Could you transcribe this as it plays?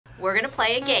we're gonna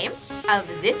play a game of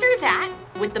this or that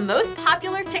with the most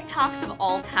popular TikToks of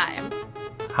all time.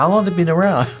 How long have they been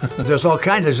around? There's all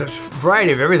kinds of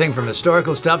variety of everything from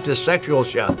historical stuff to sexual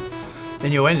stuff.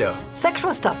 Innuendo.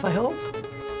 Sexual stuff, I hope.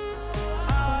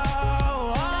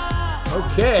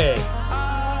 Okay.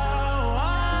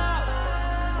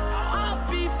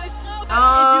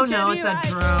 Oh no, it's a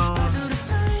drone.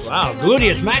 Wow,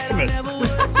 Gluteus Maximus.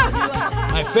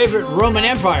 My favorite Roman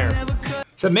Empire.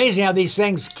 It's amazing how these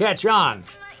things catch on.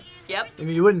 Yep. If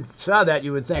you wouldn't saw that,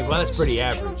 you would think, well, that's pretty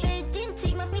average.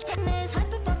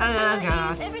 Oh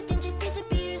God.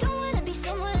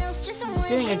 He's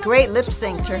doing a great lip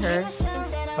sync to her.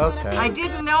 Okay. I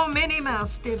didn't know Minnie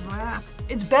Mouse did that.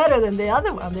 It's better than the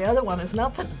other one. The other one is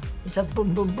nothing. It's just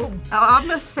boom, boom, boom. I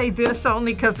must say this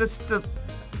only because it's the.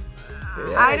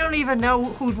 I don't even know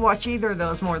who'd watch either of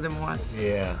those more than once.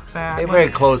 Yeah. That They're one. very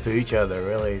close to each other,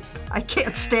 really. I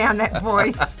can't stand that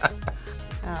voice.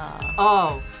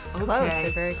 Oh, Close, they're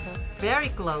okay. very close. Very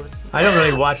close. I don't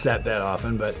really watch that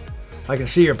often, but I can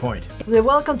see your point. They're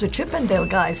welcome to Chippendale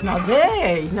guys. Now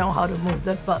they know how to move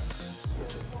that butt.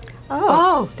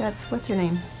 Oh, that's, what's her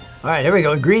name? All right, here we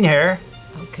go. Green hair.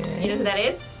 Do you Okay. know who that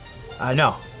is? I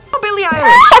know. Oh, Billie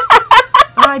Eilish.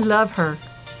 I love her.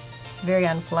 Very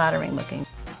unflattering looking.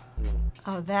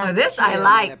 Oh, that's Oh, this I cute.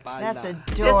 like. That's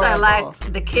adorable. This I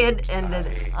like. The kid and the.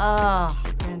 Oh,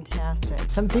 fantastic.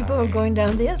 Some people are going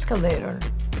down the escalator.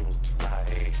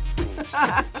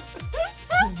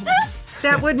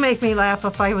 That would make me laugh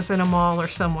if I was in a mall or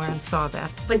somewhere and saw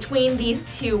that. Between these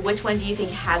two, which one do you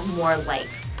think has more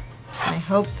likes? I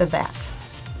hope the that.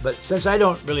 But since I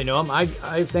don't really know them, I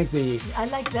think the I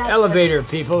like that. elevator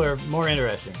people are more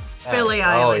interesting. Billie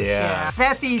Eilish. Oh, yeah.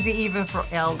 That's easy even for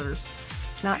elders.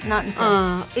 Not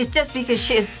impressed. It's just because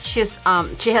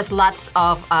she has lots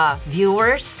of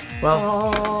viewers.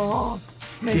 Well, Oh,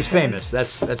 she's famous.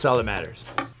 That's all that matters.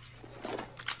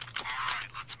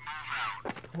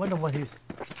 I wonder what he's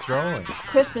throwing.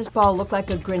 Christmas ball looked like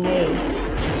a grenade.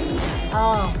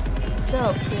 Oh,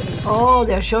 so pretty. oh,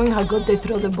 they're showing how good they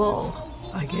throw the ball.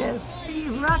 I guess.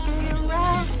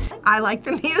 I like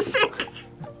the music.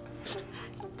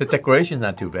 The decoration's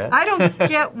not too bad. I don't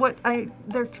get what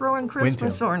they're throwing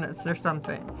Christmas ornaments or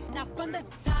something.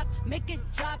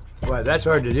 Well, that's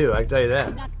hard to do, I can tell you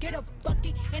that.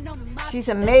 She's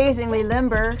amazingly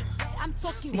limber.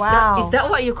 Wow. Is that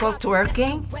what you call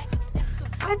twerking?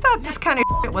 I thought this kind of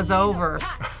shit was over.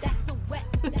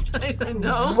 I don't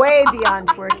know. Way beyond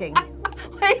twerking.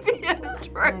 Maybe it's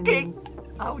twerking.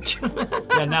 Ouch.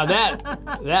 Yeah, now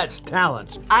that's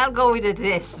talent. I'll go with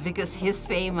this because he's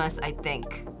famous, I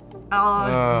think.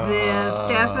 Oh, this,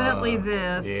 definitely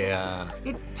this. Yeah.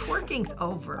 Twerking's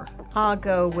over. I'll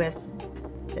go with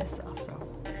this also.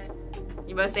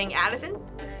 You both saying Addison?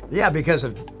 Yeah, because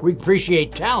we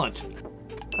appreciate talent.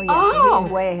 Oh, yeah, so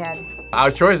he's way ahead. Our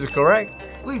choice is correct.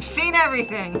 We've seen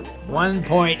everything.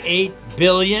 1.8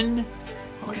 billion?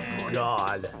 Oh,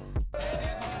 God.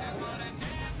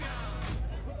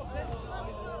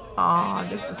 Oh,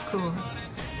 this is cool.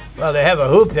 Well, they have a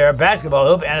hoop there, a basketball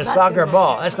hoop, and a soccer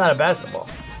ball. That's not a basketball.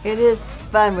 It is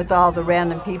fun with all the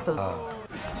random people.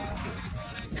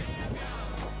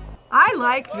 I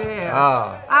like this.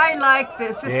 Oh. I like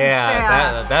this. This is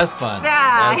that. That's fun.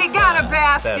 Yeah, That's he got fun. a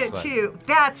basket That's fun. too.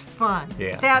 That's fun.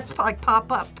 Yeah. That's like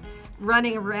pop up,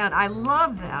 running around. I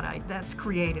love that. That's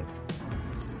creative.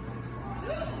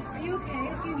 Are you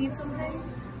okay? Do you need something?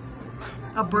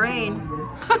 A brain.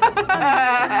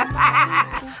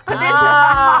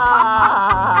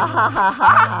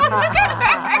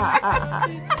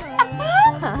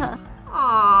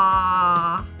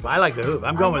 Aww. I like the hoop.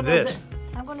 I'm going with this.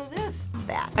 I'm going to this.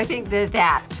 That. I think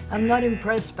that. I'm not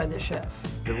impressed by the chef.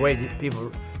 The way that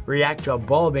people react to a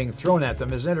ball being thrown at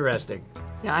them is interesting.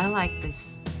 Yeah, I like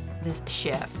this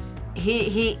chef.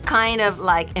 He kind of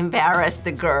like embarrassed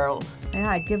the girl. Yeah,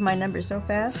 I'd give my number so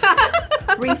fast.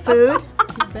 Free food.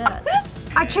 You bet.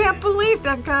 I can't believe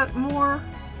that got more.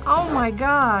 Oh my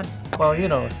God. Well, you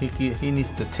know, he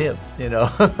needs the tips, you know.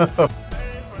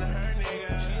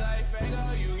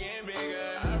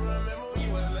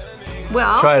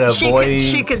 Well, Try to she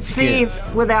avoid- could see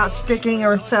without sticking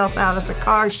herself out of the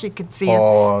car. She could see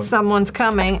Oh. if someone's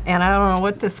coming, and I don't know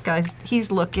what this he's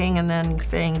looking and then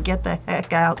saying, "Get the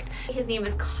heck out." His name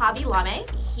is Kabi Lame.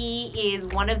 He is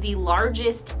one of the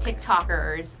largest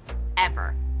TikTokers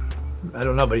ever. I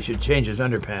don't know, but he should change his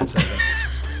underpants, I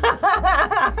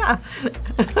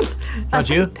think. Don't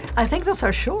you? I think those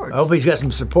are shorts. I hope he's got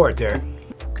some support there.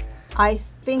 I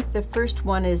think the first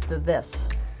one is the this.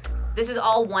 This is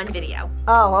all one video.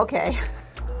 Oh, okay.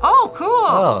 Oh, cool.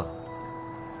 Oh.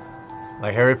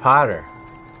 Like Harry Potter.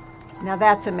 Now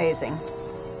that's amazing.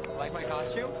 Like my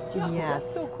costume?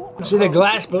 Yes. See the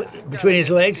glass between his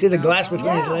legs? See the glass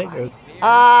between his legs?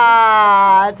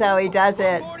 Ah, that's how he does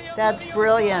it. That's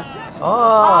brilliant.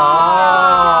 Oh.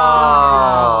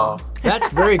 That's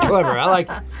very clever. I like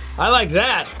that. I like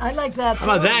that. How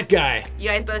about that guy? You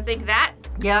guys both think that?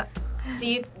 Yep. So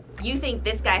you think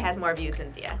this guy has more views,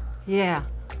 Cynthia? Yeah.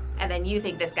 And then you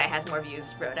think this guy has more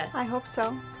views, Rhoda? I hope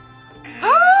so.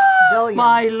 Billion.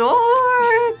 My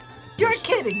lord! You're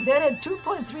kidding. That had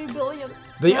 2.3 billion.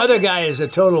 The other guy is a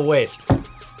total waste.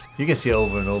 You can see it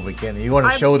over and over again. You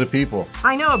want to show the people.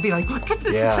 I know. I'd be like, look at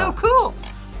this. Yeah. It's so cool.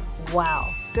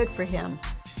 Wow. Good for him.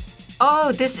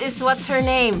 Oh, this is what's her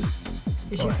name?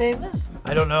 Is she famous?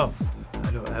 I don't know.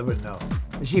 I wouldn't know.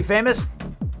 Is she famous?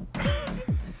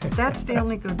 That's the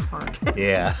only good part.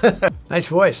 Yeah. Nice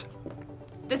voice.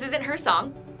 This isn't her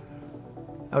song.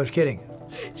 I was kidding.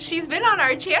 She's been on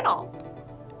our channel.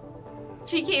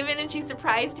 She came in and she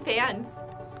surprised fans.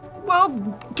 Well,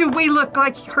 do we look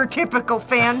like her typical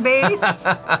fan base?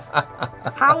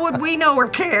 How would we know or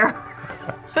care?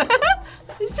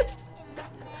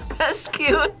 That's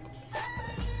cute.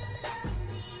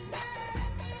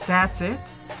 That's it?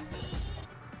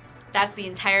 That's the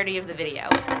entirety of the video.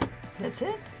 That's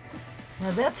it?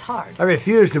 Now that's hard. I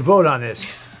refuse to vote on this.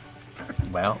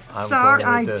 Well, I'm Sorry,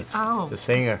 going with the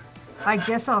singer. I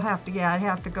guess I'll have to, I'd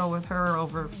have to go with her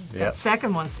over. Yep. That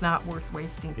second one's not worth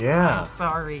wasting time. Yeah.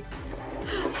 Sorry.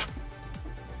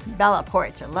 Bella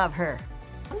Porch, I love her.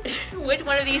 Which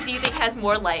one of these do you think has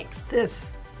more likes?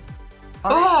 This.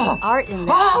 Art in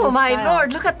there. Oh, my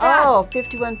Lord, look at that. Oh,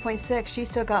 51.6. She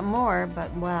still got more,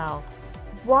 but wow.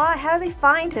 Why? How do they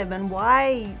find him and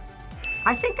why?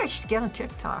 I think I should get on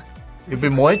TikTok. It'd be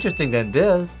more interesting than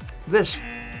this. This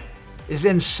is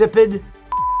insipid.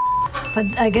 But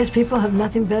I guess people have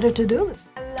nothing better to do.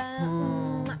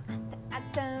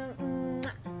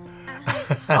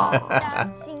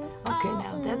 Okay,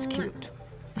 now that's cute.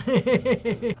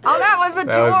 Oh, that was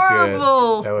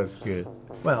adorable. That was good.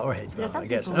 Well, all right, There's I some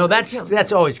guess. people No, who that's kill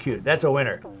that's always cute. That's a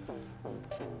winner.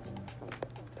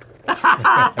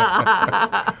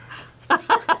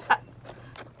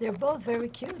 They're both very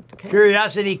cute. Okay.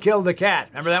 Curiosity killed the cat.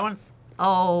 Remember that one?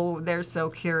 Oh, they're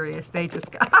so curious. They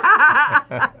just got.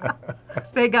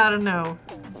 They gotta know.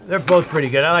 They're both pretty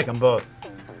good. I like them both.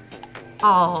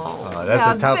 Oh, That's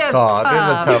yeah, a tough this call. This is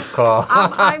a tough call.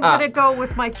 I'm gonna go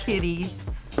with my kitty.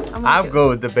 I'll go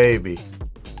with the baby.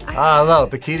 Ah, look,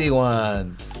 the kitty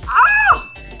one.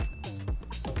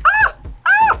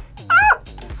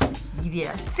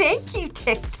 Yeah, thank you,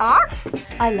 TikTok.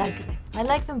 I like it. I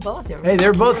like them both. Hey,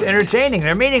 they're both entertaining.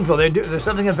 They're meaningful. There's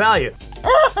something of value.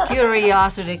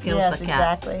 Curiosity kills Yes, the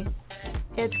cat. exactly.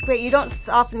 It's great. You don't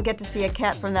often get to see a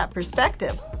cat from that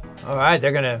perspective. All right,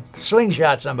 they're gonna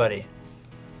slingshot somebody.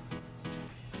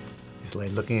 It's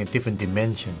like looking at different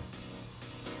dimension.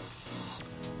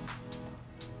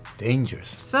 Dangerous.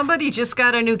 Somebody just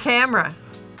got a new camera.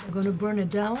 I'm gonna burn it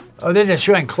down. Oh, they're just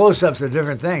showing close-ups of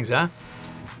different things, huh?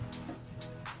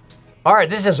 Art.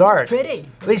 This is art. Pretty.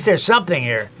 At least there's something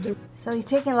here. So he's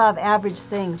taking a lot of average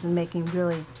things and making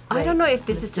really. I don't know if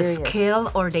this is a mysterious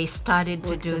skill or they started to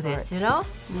works do of this, art. you know?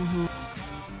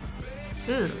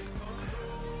 Ew.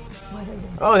 What are they?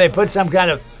 Oh, they put some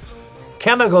kind of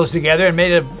chemicals together and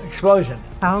made an explosion.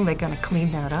 How am I gonna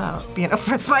clean that up? You know,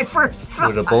 it's my first thought.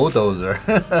 With a bulldozer.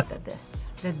 at this.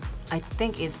 I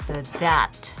think it's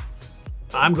that.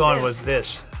 I'm going with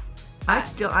this. I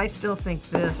still think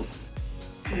this.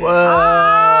 Whoa.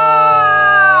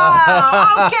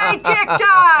 Oh, okay,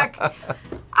 TikTok.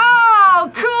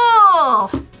 Oh,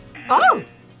 cool. Oh!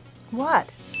 What?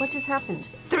 What just happened?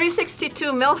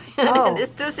 362 million. Oh. And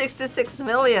it's 266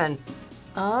 million.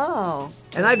 Oh.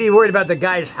 And I'd be worried about the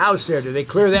guy's house there. Do they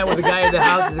clear that with the guy in the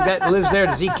house? The guy that lives there,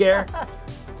 does he care?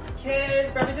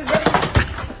 Kids, breakfast is ready.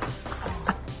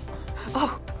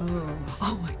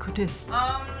 Oh my goodness.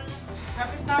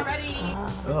 Breakfast not ready.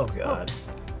 Oh, God.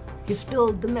 Oops. He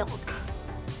spilled the milk.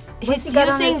 He's he got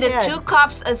on using his the head? 2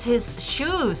 cups as his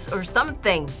shoes or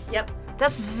something. Yep.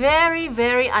 That's very,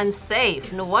 very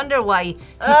unsafe. No wonder why he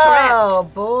Oh,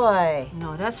 boy. tripped.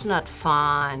 No, that's not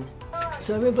fun.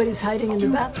 So everybody's hiding in the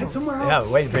bathroom. Yeah,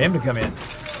 waiting for him to come in.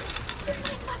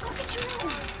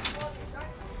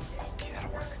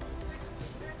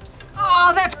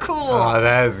 Oh, that's cool. Oh,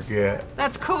 that's good.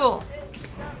 That's cool.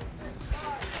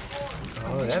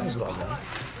 Oh, that was well done.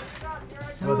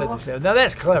 So Now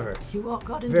that's clever. you all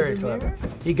got into Very the clever. mirror?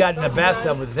 He got in the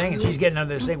bathtub with the thing, and she's getting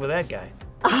under the sink with that guy.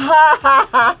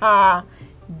 That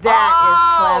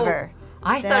is clever.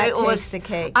 I That thought it takes was the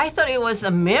cake. I thought it was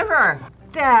a mirror.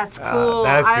 That's cool.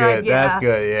 That's I good. like, That's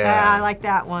good, yeah. I like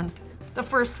that one. The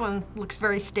first one looks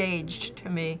very staged to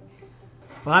me.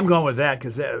 Well, I'm going with that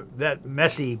because that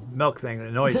messy milk thing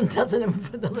annoys me. doesn't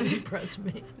impress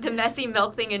me. The messy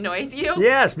milk thing annoys you?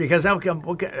 Yes, because I'm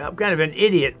kind of an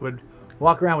idiot would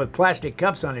walk around with plastic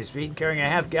cups on his feet and carrying a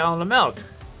half-gallon of milk.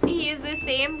 He is the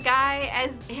same guy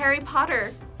as Harry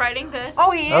Potter fighting the... Oh,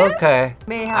 he is? Okay.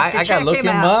 May have to I check gotta look him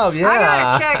him out. up,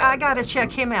 yeah. I gotta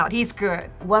check him out. He's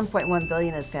good. 1.1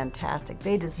 billion is fantastic.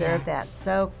 They deserve that.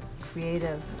 So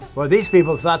creative. Well, these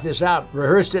people thought this out,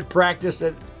 rehearsed it, practiced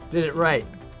it, did it right.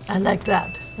 And like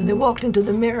that. And they walked into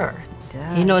the mirror.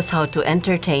 He knows how to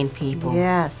entertain people.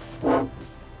 Yes.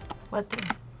 What the?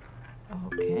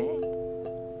 Okay.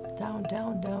 Down,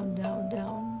 down, down, down,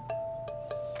 down.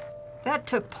 That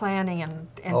took planning and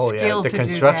Oh, yeah, skill the to do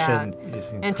construction that.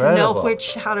 is And to know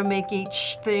incredible. how to make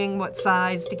each thing, what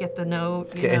size to get the note.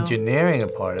 The engineering a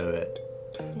part of it.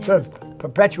 Sort of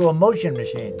perpetual motion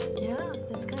machine. Yeah,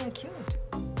 that's kind of cute.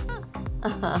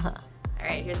 All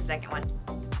right, here's the second one.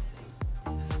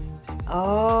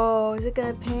 Oh, is it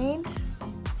gonna paint?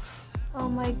 Oh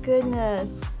my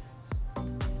goodness.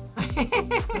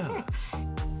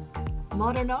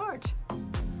 Modern art.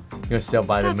 You're gonna sell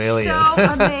by the million. So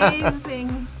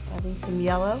amazing. Adding some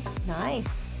yellow.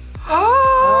 Nice.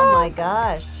 Oh, Oh my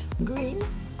gosh. Green.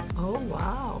 Oh,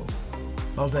 wow.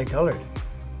 Multicolored.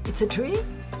 It's a tree?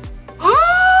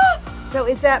 So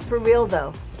is that for real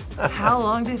though? How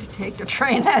long did it take to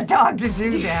train that dog to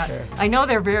do that? I know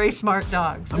they're very smart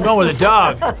dogs. I'm going with a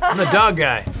dog. I'm a dog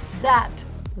guy. That.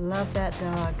 Love that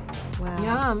dog. Wow.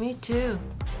 Yeah, me too.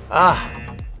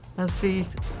 Let's see.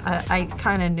 I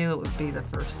kind of knew it would be the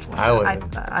first one. I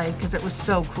would. Because it was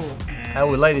so cool. I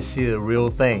would like to see the real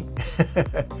thing.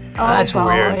 That's boy,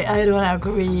 weird. I don't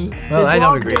agree. Well, the I don't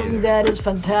dog agree doing either. that is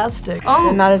fantastic.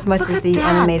 Oh, Not as much look as at the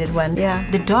that. animated one. Yeah.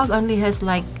 The dog only has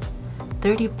like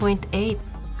 30.8.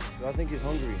 I think he's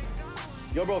hungry.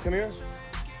 Yo, bro, come here.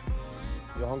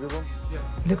 You hungry, bro?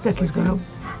 Looks like he's gonna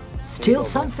steal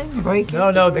something, break it.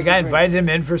 No, the guy invited him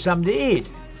in for something to eat.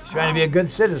 He's trying to be a good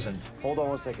citizen. Hold on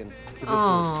 1 second. Keep this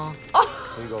Oh,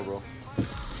 Here you go, bro.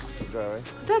 It's all right.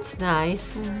 that's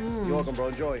nice. You're welcome, bro.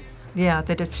 Enjoy. Yeah,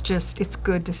 that it's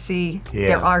good to see Yeah.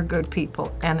 there are good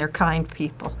people and they're kind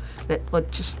people that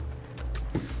would just,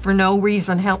 for no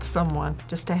reason, help someone,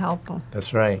 just to help them.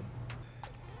 That's right.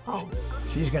 Oh,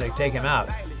 She's going to take him out.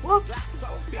 whoops.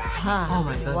 Oh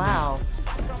my goodness. Wow.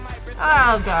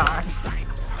 Oh, God.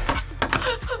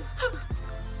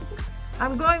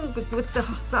 I'm going with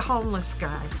the homeless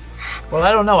guy. Well,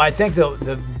 I don't know. I think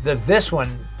this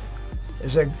one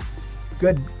is a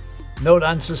good note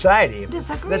on society.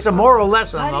 Disagree That's a for- moral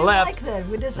lesson I on the didn't left. like that.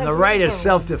 We And disagree the right is for once.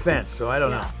 self-defense, so I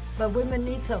don't know. But women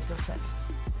need self-defense.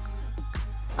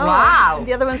 Oh, Wow. and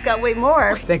the other one's got way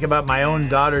more. Think about my own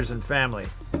daughters and family,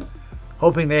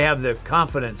 hoping they have the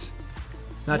confidence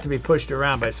not to be pushed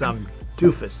around by some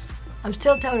doofus. I'm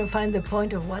still trying to find the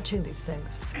point of watching these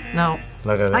things. No,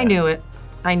 Look at that. I knew it.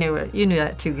 I knew it. You knew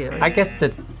that too, Gary. I guess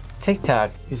the TikTok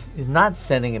is not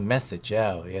sending a message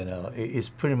out, you know. It's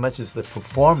pretty much just the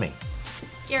performing.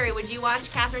 Gary, would you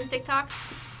watch Kathryn's TikToks?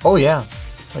 Oh, yeah.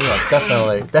 Oh, yeah,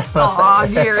 definitely. Definitely. Aw,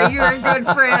 Gary, you're a good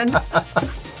friend.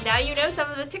 Now you know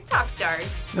some of the TikTok stars.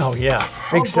 Oh yeah,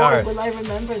 big Oh stars. boy, will I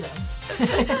remember them.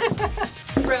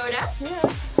 Rhoda,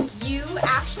 Yes. you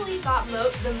actually got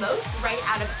the most right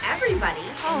out of everybody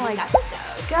in this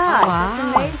episode. Gosh, Wow.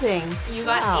 that's amazing. You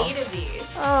got Wow. 8 of these.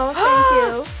 Oh,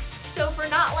 thank you. So for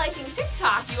not liking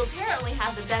TikTok, you apparently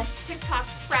have the best TikTok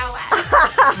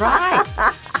prowess. Right.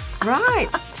 Right.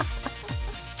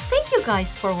 Thank you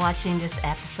guys for watching this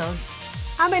episode.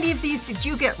 How many of these did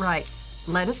you get right?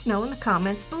 Let us know in the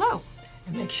comments below.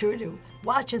 And make sure to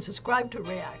watch and subscribe to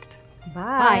React.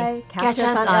 Bye. Catch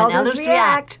us on Elders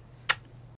React.